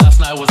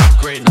night was a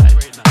great night.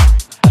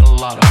 Had a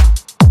lot of.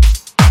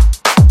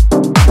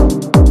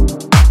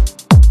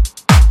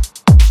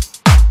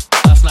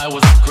 Last night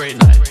was a great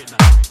night.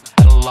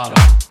 Had a lot of.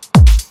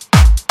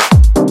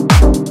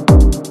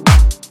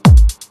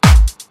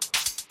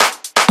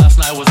 Last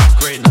night was a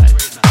great night.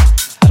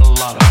 Had a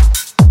lot of.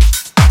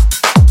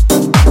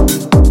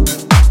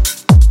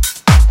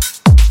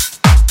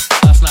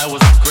 Last night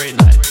was a great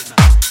night.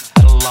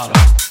 Had a lot of.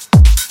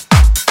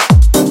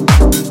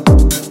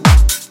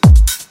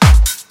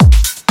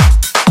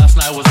 Last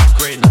night was a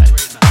great night.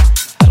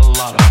 Had a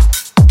lot of.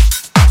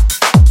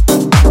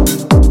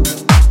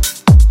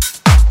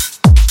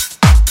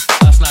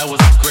 Last night was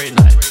a great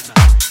night.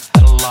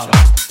 Had a lot of.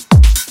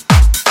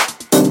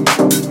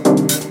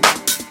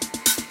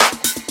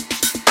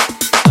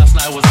 Last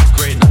night was a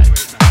great night.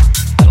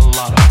 Had a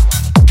lot of.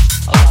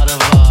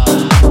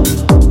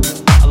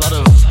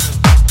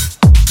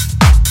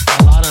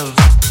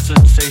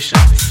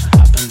 Sensations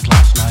happened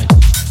last night.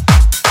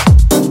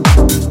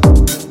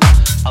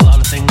 A lot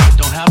of things that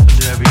don't happen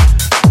to every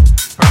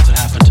person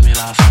happened to me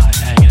last night,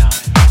 hanging out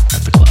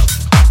at the club.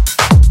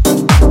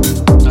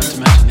 Not to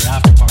mention the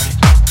after party.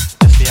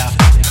 It's the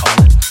after, they call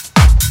it.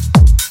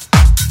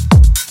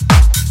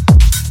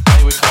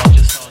 Today we call it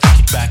just to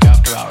kick back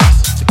after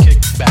hours. To kick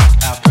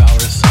back after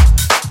hours.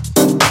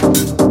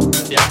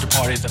 The after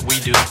parties that we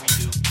do.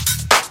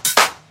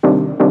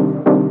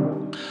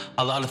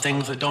 A lot of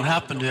things that don't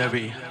happen to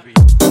every. Today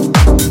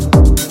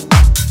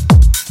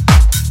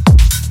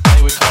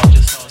we call it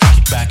just to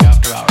kick back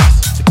after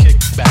hours. To kick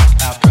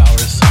back after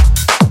hours.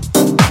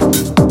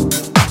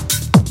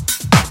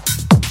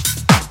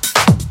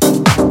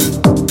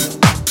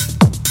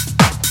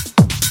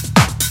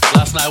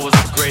 Last night was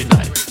a great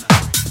night.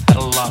 Had a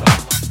lot of.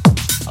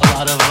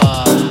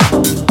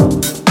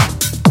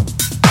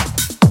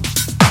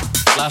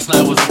 Last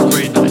night was a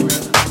great night.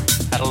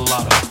 Had a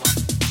lot of.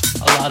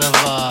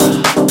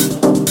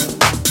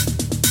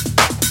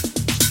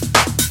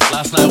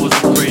 Last night was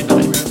a great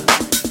night.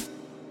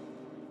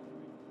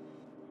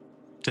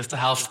 Just a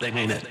house thing,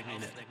 ain't it?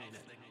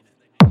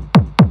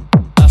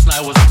 Last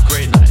night was a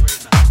great night.